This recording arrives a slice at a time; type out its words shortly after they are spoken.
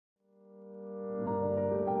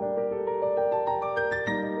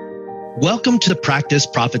Welcome to the Practice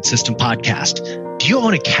Profit System podcast. Do you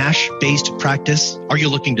own a cash-based practice? Are you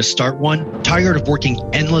looking to start one? Tired of working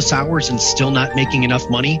endless hours and still not making enough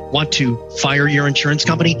money? Want to fire your insurance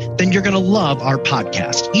company? Then you're going to love our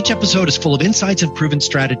podcast. Each episode is full of insights and proven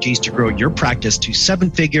strategies to grow your practice to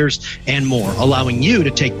 7 figures and more, allowing you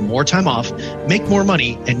to take more time off, make more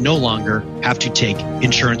money, and no longer have to take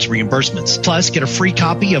insurance reimbursements. Plus, get a free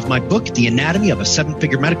copy of my book, The Anatomy of a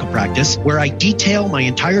 7-Figure Medical Practice, where I detail my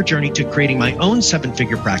entire journey to creating my own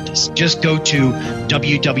 7-figure practice. Just go to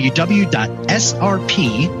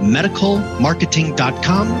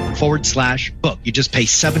www.srpmedicalmarketing.com/book. You just pay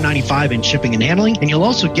 $7.95 in shipping and handling, and you'll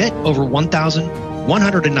also get over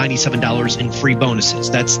 $1,197 in free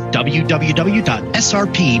bonuses. That's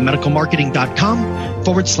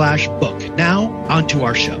www.srpmedicalmarketing.com/book. Now, on to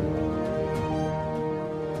our show.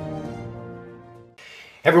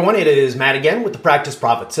 Everyone, it is Matt again with the Practice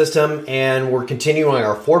Profit System, and we're continuing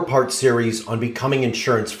our 4-part series on becoming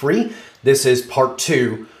insurance free. This is part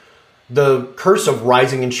 2, the curse of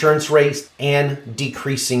rising insurance rates and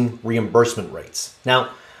decreasing reimbursement rates. Now,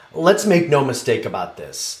 let's make no mistake about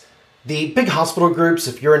this. The big hospital groups,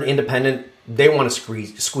 if you're an independent, they want to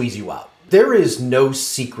squeeze you out. There is no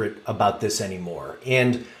secret about this anymore.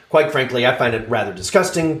 And quite frankly, I find it rather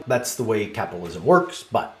disgusting. That's the way capitalism works,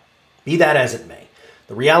 but be that as it may.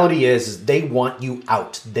 The reality is they want you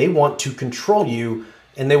out. They want to control you,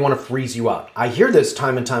 and they want to freeze you out. I hear this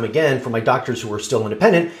time and time again from my doctors who are still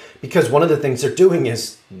independent, because one of the things they're doing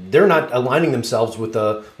is they're not aligning themselves with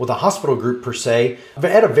a hospital group per se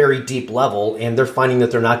at a very deep level, and they're finding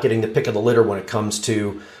that they're not getting the pick of the litter when it comes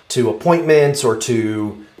to appointments or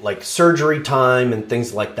to like surgery time and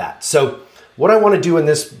things like that. So what I want to do in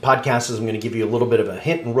this podcast is I'm going to give you a little bit of a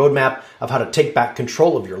hint and roadmap of how to take back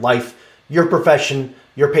control of your life, your profession,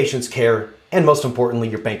 your patient's care, and most importantly,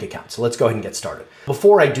 your bank account. So let's go ahead and get started.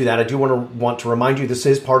 Before I do that, I do want to remind you this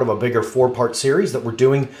is part of a bigger 4-part series that we're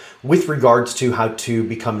doing with regards to how to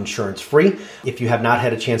become insurance free. If you have not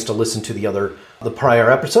had a chance to listen to the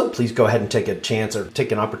prior episode, please go ahead and take a chance or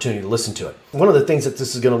take an opportunity to listen to it. One of the things that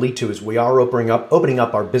this is going to lead to is we are opening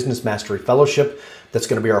up our Business Mastery Fellowship. That's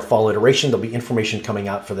going to be our fall iteration. There'll be information coming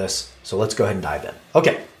out for this. So let's go ahead and dive in.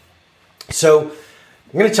 Okay, so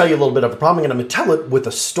I'm going to tell you a little bit of a problem, and I'm going to tell it with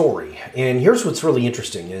a story. And here's what's really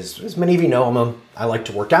interesting is, as many of you know, I like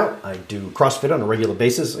to work out. I do CrossFit on a regular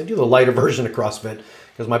basis. I do the lighter version of CrossFit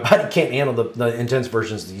because my body can't handle the intense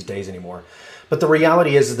versions these days anymore. But the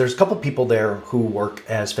reality is that there's a couple people there who work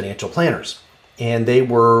as financial planners. And they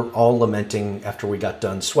were all lamenting after we got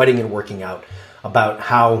done sweating and working out about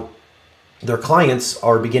how their clients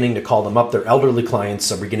are beginning to call them up. Their elderly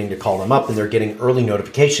clients are beginning to call them up, and they're getting early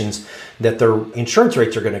notifications that their insurance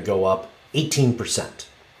rates are going to go up 18%.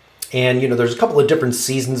 And, there's a couple of different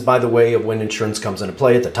seasons, by the way, of when insurance comes into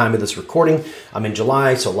play. At the time of this recording, I'm in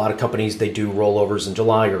July, so a lot of companies, they do rollovers in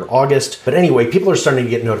July or August. But anyway, people are starting to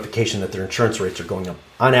get notification that their insurance rates are going up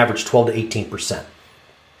on average 12 to 18%.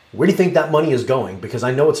 Where do you think that money is going? Because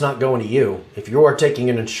I know it's not going to you. If you are taking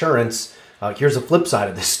an insurance, here's the flip side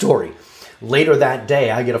of this story. Later that day,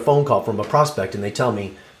 I get a phone call from a prospect, and they tell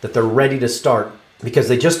me that they're ready to start because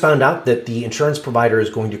they just found out that the insurance provider is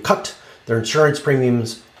going to cut their insurance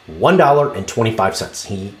premiums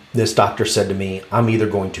 $1.25. This doctor said to me, I'm either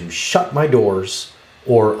going to shut my doors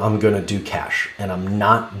or I'm going to do cash, and I'm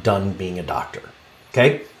not done being a doctor.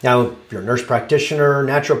 Okay? Now, if you're a nurse practitioner,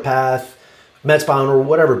 naturopath, med spa owner, or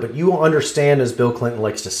whatever, but you understand, as Bill Clinton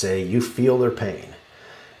likes to say, you feel their pain,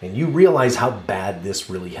 and you realize how bad this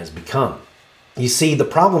really has become. You see, the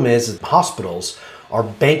problem is that hospitals are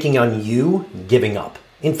banking on you giving up.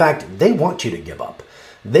 In fact, they want you to give up.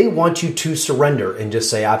 They want you to surrender and just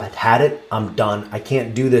say, I've had it, I'm done, I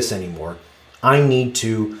can't do this anymore. I need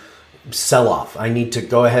to sell off. I need to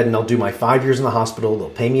go ahead and I'll do my 5 years in the hospital. They'll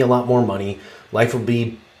pay me a lot more money. Life will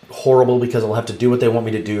be horrible because I'll have to do what they want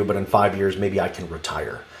me to do, but in 5 years, maybe I can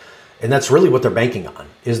retire. And that's really what they're banking on,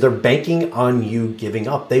 is they're banking on you giving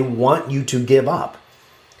up. They want you to give up.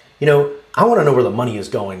 I want to know where the money is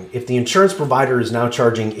going. If the insurance provider is now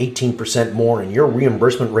charging 18% more and your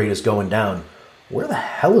reimbursement rate is going down, where the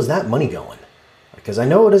hell is that money going? Because I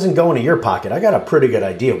know it isn't going to your pocket. I got a pretty good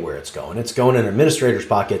idea where it's going. It's going in administrators'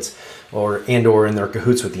 pockets or in their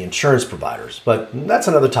cahoots with the insurance providers. But that's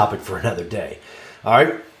another topic for another day. All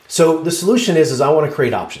right. So the solution is I want to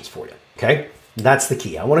create options for you. Okay. That's the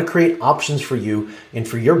key. I want to create options for you and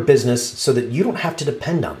for your business so that you don't have to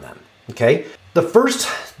depend on them. Okay. The first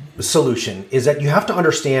solution is that you have to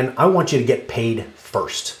understand, I want you to get paid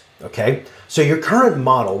first. Okay. So your current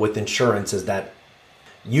model with insurance is that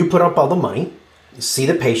you put up all the money, see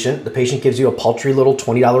the patient gives you a paltry little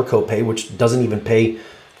 $20 copay, which doesn't even pay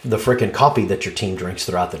the frickin' coffee that your team drinks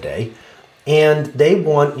throughout the day. And they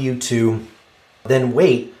want you to then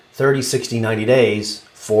wait 30, 60, 90 days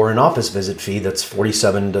for an office visit fee that's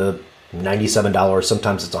 $47 to $97.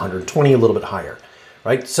 Sometimes it's $120, a little bit higher,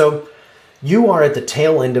 right? So you are at the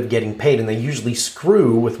tail end of getting paid, and they usually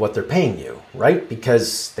screw with what they're paying you, right?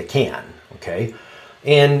 Because they can, okay?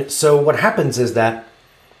 And so what happens is that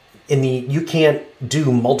you can't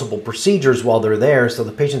do multiple procedures while they're there, so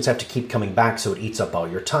the patients have to keep coming back, so it eats up all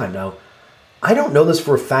your time. Now, I don't know this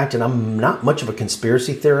for a fact, and I'm not much of a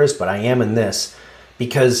conspiracy theorist, but I am in this,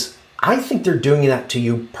 because I think they're doing that to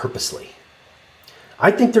you purposely. I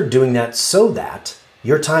think they're doing that so that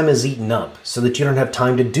your time is eaten up, so that you don't have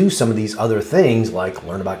time to do some of these other things, like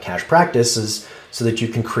learn about cash practices, so that you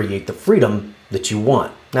can create the freedom that you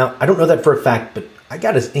want. Now, I don't know that for a fact, but I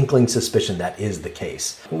got an inkling suspicion that is the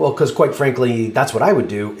case. Well, because quite frankly, that's what I would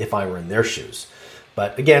do if I were in their shoes.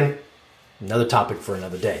 But again, another topic for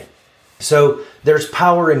another day. So there's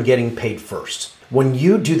power in getting paid first. When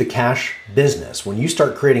you do the cash business, when you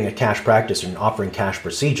start creating a cash practice and offering cash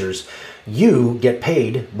procedures, you get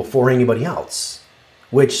paid before anybody else,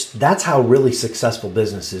 which that's how really successful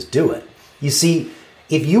businesses do it. You see,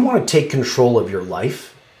 if you want to take control of your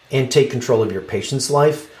life and take control of your patient's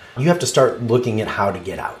life, you have to start looking at how to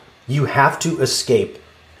get out. You have to escape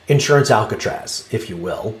insurance Alcatraz, if you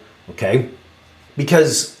will, okay?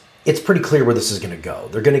 Because it's pretty clear where this is going to go.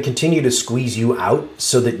 They're going to continue to squeeze you out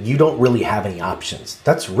so that you don't really have any options.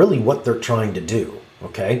 That's really what they're trying to do,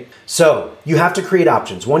 okay? So you have to create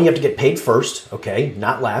options. One, you have to get paid first, okay,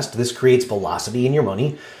 not last. This creates velocity in your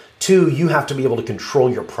money. Two, you have to be able to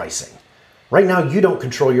control your pricing. Right now, you don't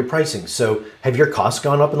control your pricing. So have your costs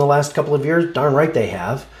gone up in the last couple of years? Darn right they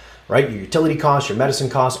have, right? Your utility costs, your medicine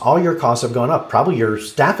costs, all your costs have gone up. Probably your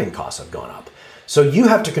staffing costs have gone up. So you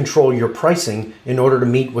have to control your pricing in order to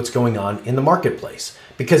meet what's going on in the marketplace.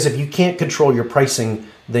 Because if you can't control your pricing,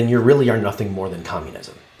 then you really are nothing more than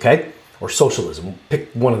communism, okay? Or socialism. Pick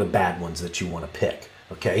one of the bad ones that you want to pick,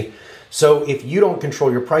 okay? So if you don't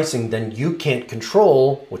control your pricing, then you can't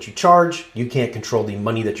control what you charge, you can't control the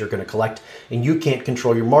money that you're going to collect, and you can't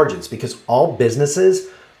control your margins, because all businesses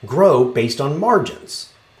grow based on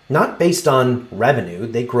margins, not based on revenue.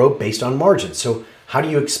 They grow based on margins. So how do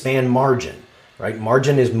you expand margin? Right?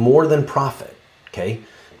 Margin is more than profit, okay?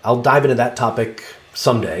 I'll dive into that topic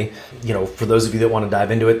someday. You know, for those of you that want to dive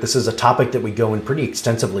into it, this is a topic that we go in pretty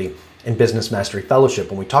extensively in Business Mastery Fellowship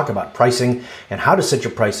when we talk about pricing and how to set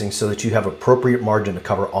your pricing so that you have appropriate margin to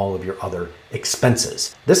cover all of your other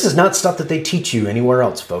expenses. This is not stuff that they teach you anywhere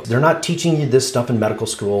else, folks. They're not teaching you this stuff in medical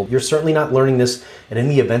school. You're certainly not learning this at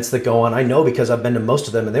any events that go on. I know, because I've been to most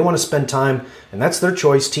of them, and they want to spend time, and that's their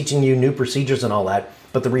choice, teaching you new procedures and all that.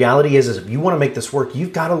 But the reality is if you want to make this work,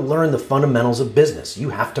 you've got to learn the fundamentals of business. You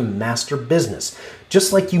have to master business.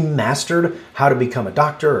 Just like you mastered how to become a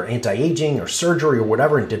doctor or anti-aging or surgery or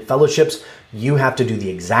whatever and did fellowships, you have to do the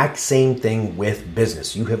exact same thing with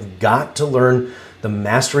business. You have got to learn the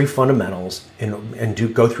mastery fundamentals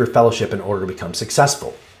and go through a fellowship in order to become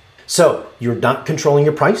successful. So you're not controlling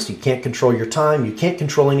your price. You can't control your time. You can't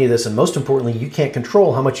control any of this. And most importantly, you can't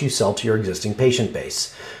control how much you sell to your existing patient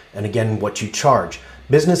base. And again, what you charge.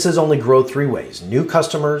 Businesses only grow three ways. New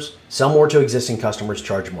customers, sell more to existing customers,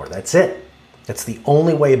 charge more. That's it. That's the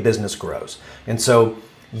only way a business grows. And so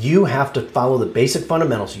you have to follow the basic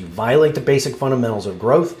fundamentals. You violate the basic fundamentals of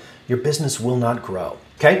growth, your business will not grow.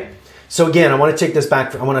 Okay? So again, I want to take this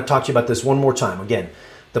back. I want to talk to you about this one more time. Again,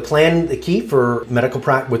 the plan, the key for medical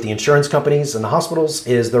practice with the insurance companies and the hospitals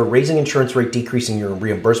is they're raising insurance rate, decreasing your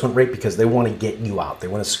reimbursement rate because they want to get you out. They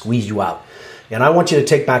want to squeeze you out. And I want you to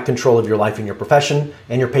take back control of your life and your profession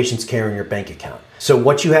and your patient's care and your bank account. So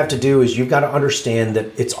what you have to do is you've got to understand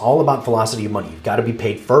that it's all about velocity of money. You've got to be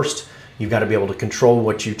paid first. You've got to be able to control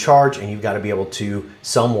what you charge, and you've got to be able to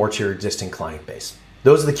sell more to your existing client base.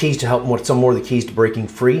 Those are the keys to help, some more of the keys to breaking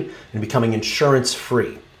free and becoming insurance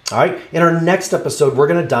free. All right. In our next episode, we're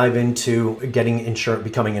going to dive into becoming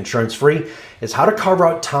insurance free. Is how to carve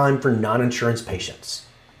out time for non-insurance patients.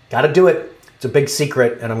 Got to do it. It's a big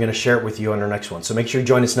secret, and I'm going to share it with you on our next one. So make sure you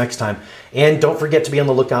join us next time. And don't forget to be on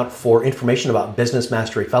the lookout for information about Business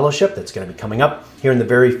Mastery Fellowship that's going to be coming up here in the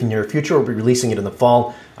very near future. We'll be releasing it in the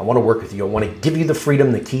fall. I want to work with you. I want to give you the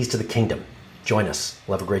freedom, the keys to the kingdom. Join us.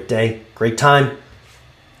 We'll have a great day, great time.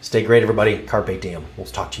 Stay great, everybody. Carpe diem. We'll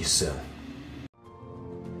talk to you soon.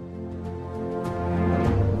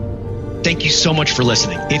 Thank you so much for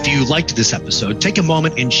listening. If you liked this episode, take a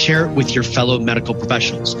moment and share it with your fellow medical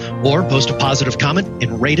professionals, or post a positive comment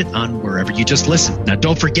and rate it on wherever you just listened. Now,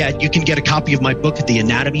 don't forget, you can get a copy of my book, The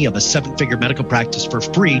Anatomy of a Seven-Figure Medical Practice, for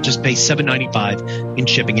free. Just pay $7.95 in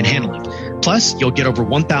shipping and handling. Plus, you'll get over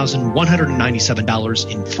 $1,197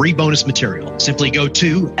 in free bonus material. Simply go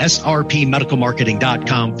to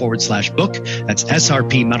srpmedicalmarketing.com/book. That's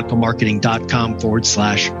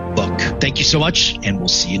srpmedicalmarketing.com/book. Thank you so much, and we'll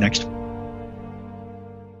see you next week.